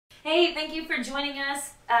Hey, thank you for joining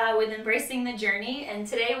us with Embracing the Journey. And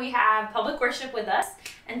today we have public worship with us.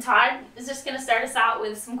 And Todd is just going to start us out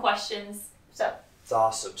with some questions. So it's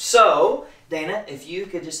awesome. So, Dana, if you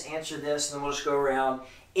could just answer this, and then we'll just go around.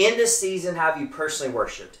 In this season, how have you personally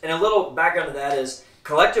worshipped? And a little background to that is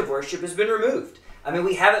collective worship has been removed. I mean,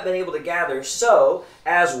 we haven't been able to gather. So,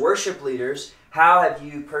 as worship leaders, how have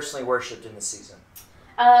you personally worshipped in this season?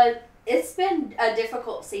 It's been a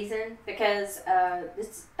difficult season because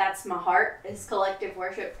that's my heart, is collective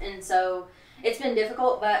worship. And so it's been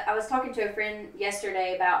difficult, but I was talking to a friend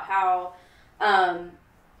yesterday about how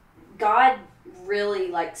God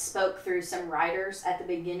really spoke through some writers at the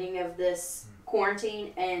beginning of this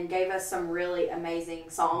quarantine and gave us some really amazing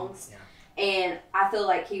songs. Yeah. And I feel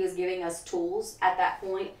like he was giving us tools at that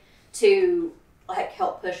point to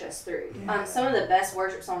help push us through. Yeah. Some of the best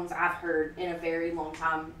worship songs I've heard in a very long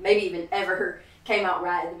time, maybe even ever, came out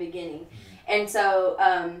right at the beginning. And so,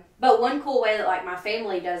 but one cool way that my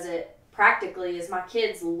family does it practically is my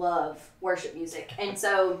kids love worship music. And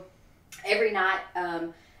so every night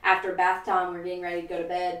after bath time, we're getting ready to go to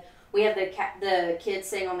bed, we have the kids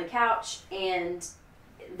sitting on the couch, and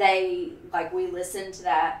they we listen to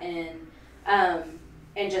that, and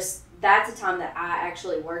just that's a time that I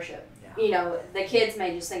actually worship. You know, the kids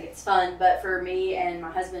may just think it's fun, but for me and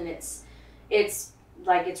my husband, it's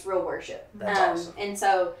real worship. That's awesome. And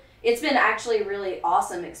so it's been actually a really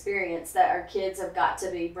awesome experience that our kids have got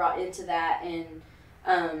to be brought into that, and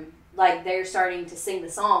they're starting to sing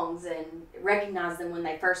the songs and recognize them when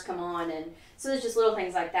they first come on, and so there's just little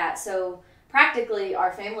things like that. So practically,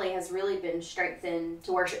 our family has really been strengthened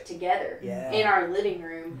to worship together in our living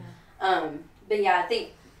room. But yeah, I think,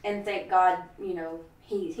 and thank God,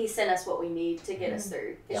 He sent us what we need to get us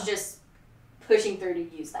through. It's just pushing through to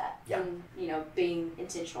use that and, being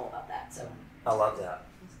intentional about that. So I love that.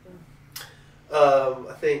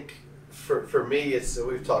 I think for me,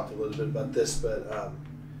 we've talked a little bit about this, but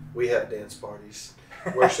we have dance parties,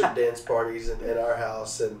 worship dance parties in our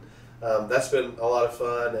house, and that's been a lot of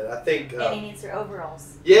fun. And I think Annie needs her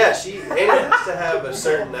overalls. Yeah, Annie has to have a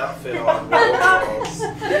certain outfit on with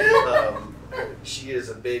overalls. She is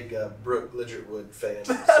a big Brooke Lidgerwood fan,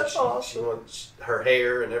 so she wants her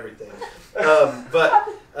hair and everything.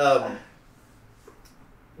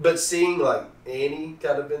 But seeing Annie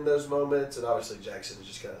kind of in those moments, and obviously Jackson is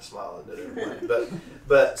just kind of smiling at everybody,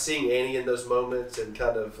 but seeing Annie in those moments and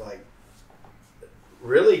kind of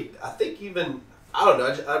really, I think even, I don't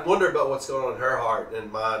know, I wonder about what's going on in her heart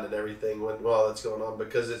and mind and everything when all that's going on,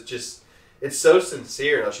 because it's so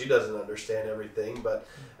sincere. Now, she doesn't understand everything, but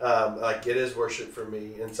it is worship for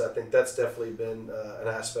me, and so I think that's definitely been an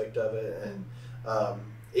aspect of it. And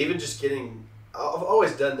even just getting, I've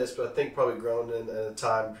always done this, but I think probably grown in a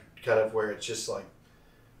time kind of where it's just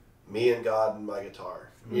me and God and my guitar,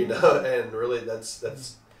 and really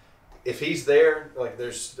that's if He's there,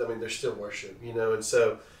 there's still worship, and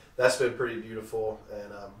so that's been pretty beautiful,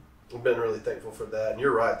 and I've been really thankful for that. And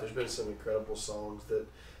you're right, there's been some incredible songs that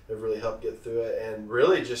have really helped get through it, and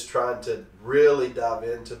really just trying to really dive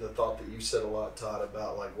into the thought that you said a lot, Todd,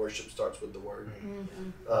 about worship starts with the Word,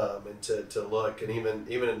 and to look, and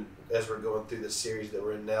even as we're going through this series that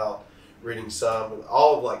we're in now, reading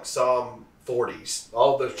all of Psalm 40s,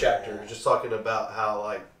 all of those chapters, just talking about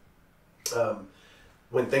how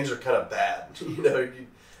when things are kind of bad,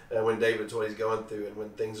 when David's what he's going through, and when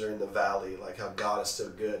things are in the valley, how God is so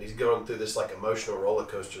good. He's going through this emotional roller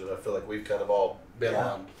coaster that I feel like we've kind of all been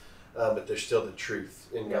on. But there's still the truth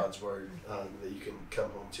in God's Word that you can come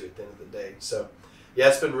home to at the end of the day. So, yeah,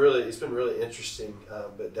 it's been really interesting,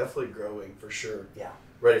 but definitely growing for sure. Yeah.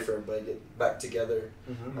 Ready for everybody to get back together,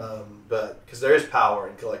 but because there is power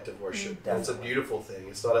in collective worship. It's a beautiful thing.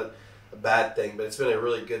 It's not a bad thing, but it's been a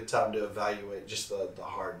really good time to evaluate just the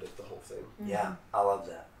heart of the whole thing. Yeah, I love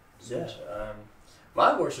that. Yeah,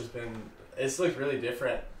 my worship's it's looked really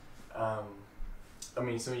different. Some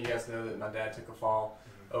of you guys know that my dad took a fall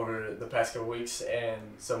over the past couple weeks, and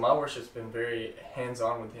so my worship's been very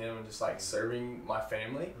hands-on with him and just serving my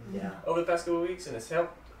family over the past couple weeks, and it's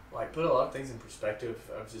helped put a lot of things in perspective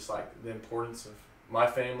of just the importance of my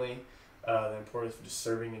family, the importance of just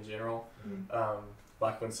serving in general.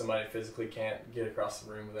 When somebody physically can't get across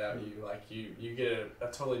the room without you, you get a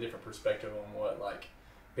totally different perspective on what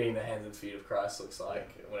being the hands and feet of Christ looks like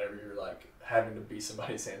whenever you're having to be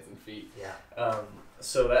somebody's hands and feet. Yeah.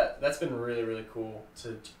 So that's been really, really cool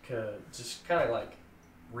to just kind of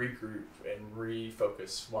regroup and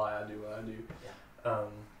refocus why I do what I do.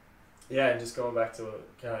 Yeah. And just going back to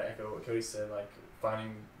kind of echo what Cody said,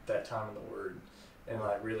 finding that time in the Word and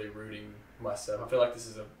really rooting myself. I feel like this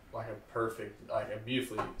is a perfect, a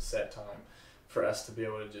beautifully set time for us to be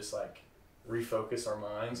able to just like refocus our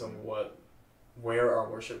minds on where our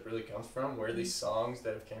worship really comes from, where these songs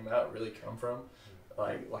that have came out really come from.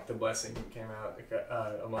 Like the blessing came out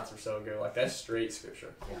a month or so ago. Like that's straight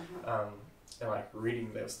scripture. And like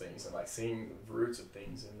reading those things and like seeing the roots of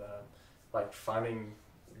things and like finding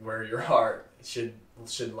where your heart should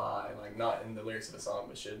lie, like not in the lyrics of the song,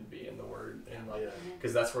 but should be in the word, and like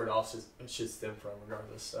because that's where it all should stem from,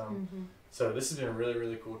 regardless. So this has been a really,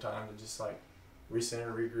 really cool time to just like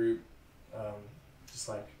recenter, regroup, just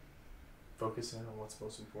like focus in on what's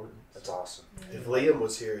most important. That's awesome. If Liam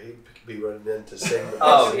was here, he'd be running in to sing the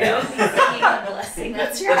Oh, blessing. yeah. Singing the blessing.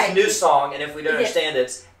 That's It's right. a new song, and if we don't understand it,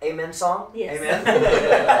 it's Amen song. Yes. Amen.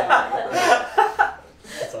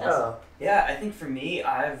 That's awesome. Oh. Yeah, I think for me,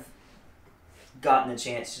 I've gotten a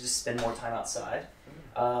chance to just spend more time outside.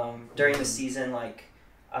 During the season, like,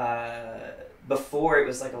 before it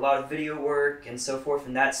was like a lot of video work and so forth,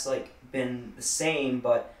 and that's like been the same,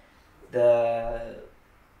 but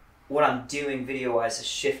what I'm doing video-wise has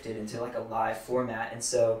shifted into like a live format, and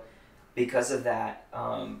so because of that,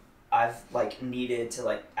 I've like needed to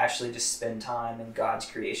like actually just spend time in God's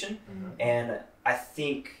creation, and I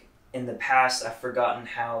think in the past I've forgotten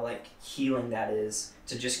how like healing that is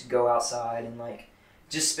to just go outside and like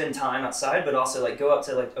just spend time outside, but also like go up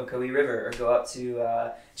to like Ocoee River or go up to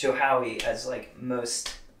Johowie, as like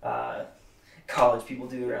most college people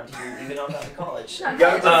do around here, even though I'm not in college. Young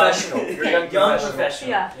professional. You're a young professional. professional.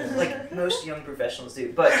 Yeah. Like most young professionals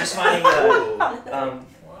do. But just finding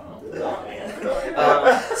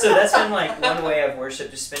so that's been like one way I've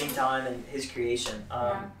worshiped, just spending time in His creation,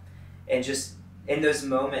 and just in those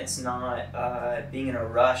moments not being in a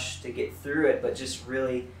rush to get through it, but just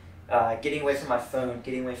really getting away from my phone,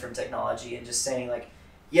 getting away from technology, and just saying like,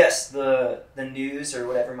 yes, the news or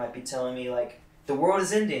whatever might be telling me like the world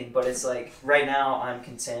is ending, but it's like right now I'm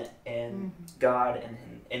content in God and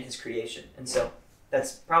in His creation, and so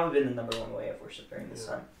that's probably been the number one way I've worshiped during this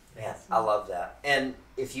time. Man, I love that. And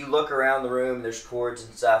if you look around the room, there's cords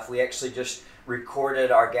and stuff. We actually just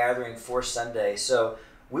recorded our gathering for Sunday. So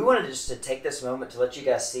we wanted just to take this moment to let you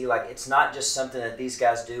guys see, like, it's not just something that these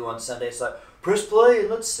guys do on Sunday. It's like, press play and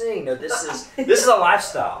let's sing. No, this is a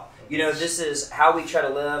lifestyle. You know, this is how we try to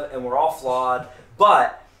live, and we're all flawed,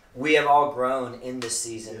 but we have all grown in this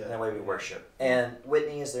season in the way we worship. And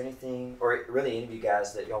Whitney, is there anything, or really any of you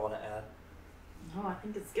guys, that y'all want to add? Oh, I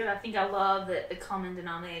think it's good. I think I love that the common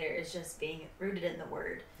denominator is just being rooted in the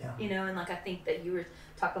Word. Yeah. You know, and like I think that you were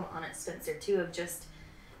talking on it, Spencer, too, of just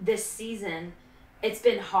this season. It's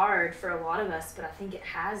been hard for a lot of us, but I think it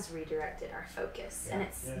has redirected our focus. And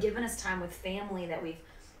it's given us time with family that we've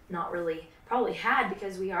not really probably had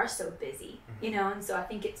because we are so busy, you know? And so I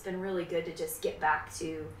think it's been really good to just get back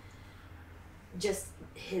to just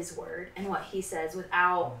His Word and what He says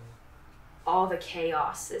without all the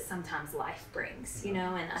chaos that sometimes life brings, you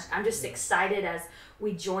know? And I'm just excited as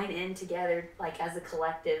we join in together, like as a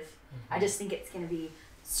collective. I just think it's going to be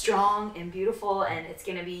strong and beautiful, and it's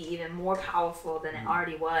going to be even more powerful than it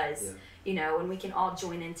already was, you know, when we can all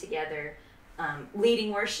join in together,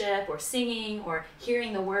 leading worship or singing or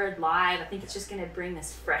hearing the Word live. I think it's just going to bring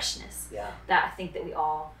this freshness that I think that we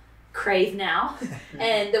all crave now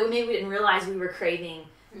and that maybe we didn't realize we were craving,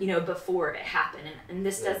 you know, before it happened. And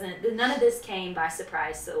this none of this came by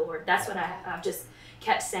surprise to the Lord. That's what I've just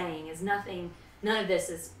kept saying, is none of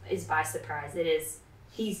this is by surprise. It is,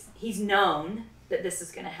 he's known that this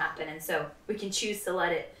is going to happen. And so we can choose to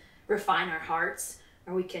let it refine our hearts,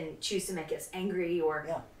 or we can choose to make us angry or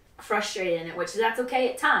frustrated in it, which that's okay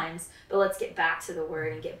at times, but let's get back to the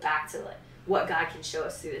Word and get back to like what God can show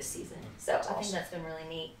us through this season. So I think that's been really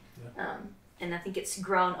neat. And I think it's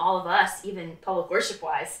grown all of us, even public worship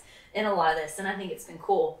wise, in a lot of this. And I think it's been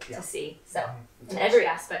cool to see. So in every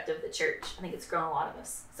aspect of the church, I think it's grown a lot of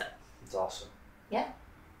us. So It's awesome. Yeah,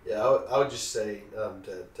 I would just say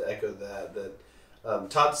to echo that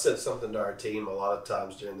Todd said something to our team a lot of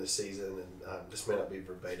times during this season, and this may not be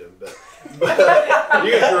verbatim, but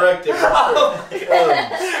you can correct it.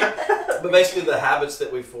 But basically, the habits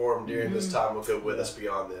that we form during this time will go with us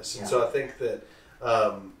beyond this, and so I think that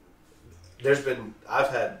I've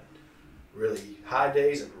had really high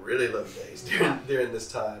days and really low days during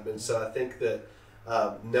this time, and so I think that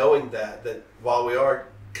knowing that while we are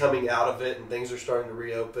coming out of it and things are starting to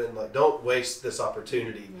reopen, like, don't waste this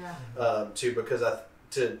opportunity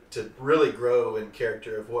to really grow in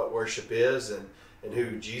character of what worship is and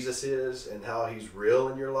who Jesus is and how He's real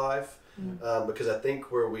in your life. Because I think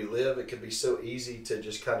where we live, it can be so easy to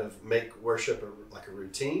just kind of make worship like a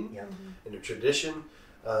routine and a tradition.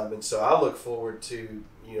 And so I look forward to,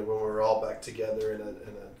 you know, when we're all back together in a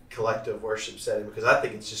collective worship setting, because I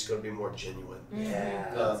think it's just going to be more genuine.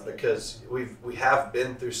 Yeah. Because we have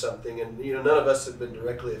been through something, and none of us have been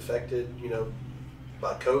directly affected,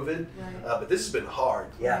 by COVID, but this has been hard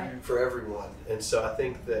for everyone. And so I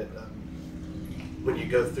think that when you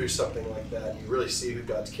go through something like that, you really see who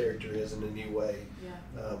God's character is in a new way.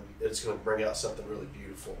 It's going to bring out something really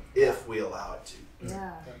beautiful if we allow it to.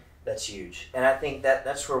 Yeah. That's huge. And I think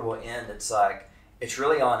that's where we'll end. It's like, it's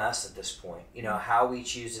really on us at this point. How we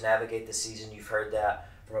choose to navigate the season. You've heard that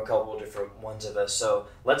from a couple of different ones of us. So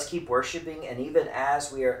let's keep worshiping. And even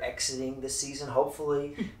as we are exiting the season,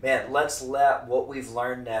 hopefully, man, let's let what we've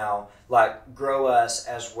learned now, grow us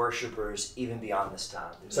as worshipers even beyond this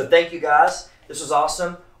time. So thank you guys. This was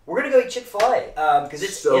awesome. We're going to go eat Chick-fil-A because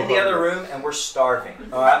it's so in the other room and we're starving.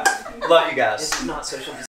 All right? Love you guys. It's not social